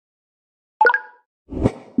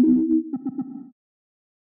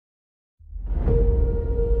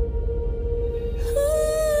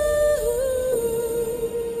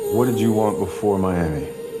you want before Miami?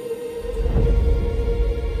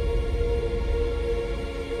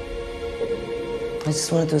 I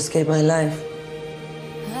just wanted to escape my life.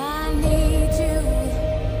 I need you.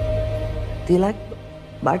 Do you like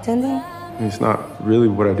bartending? It's not really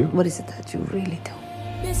what I do. What is it that you really do?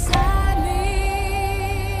 Beside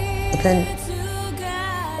me. But then To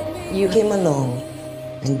guide me. you came along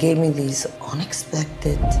and gave me this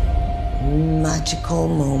unexpected, magical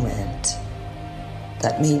moment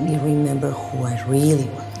that made me remember who I really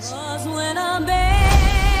was. 'Cause when I'm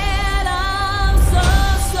bad, I'm so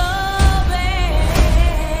bad.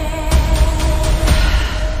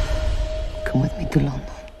 Come with me to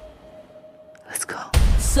London. Let's go.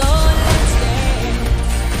 So let's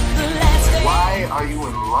dance. Why are you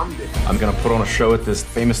in London? I'm gonna put on a show at this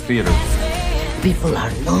famous theater. People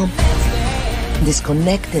are numb,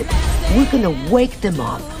 disconnected. We're gonna wake them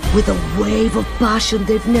up with a wave of passion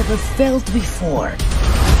they've never felt before.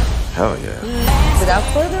 Hell yeah. Without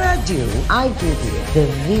further ado, I give you the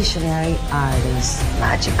visionary artist's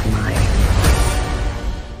magic mind.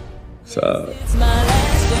 So, It's my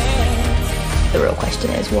last dance. The real question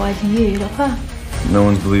is, why do you love her? no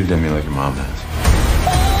one's believed in me like your mom has.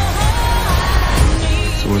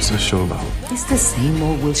 So what's this show about? It's the same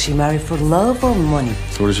old, will she marry for love or money?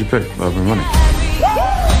 So what does she pick? Love or money?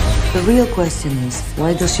 The real question is,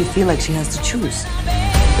 why does she feel like she has to choose?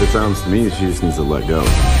 It sounds to me she just needs to let go.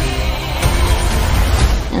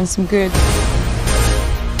 And some good.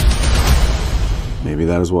 Maybe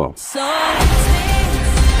that as well. So let's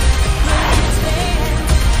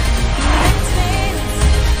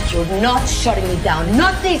dance. You're not shutting me down,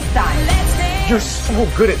 not this time. You're so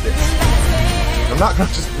good at this. I'm not gonna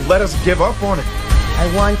just let us give up on it. I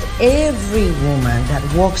want every woman that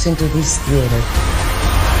walks into this theater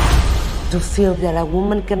to feel that a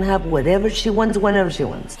woman can have whatever she wants, whenever she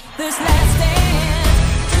wants. This last dance.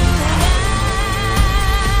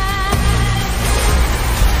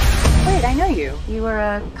 Wait, I know you. You were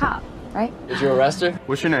a cop, right? Did you arrest her?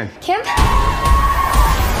 What's your name? Kim?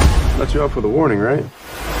 Let you out for the warning, right?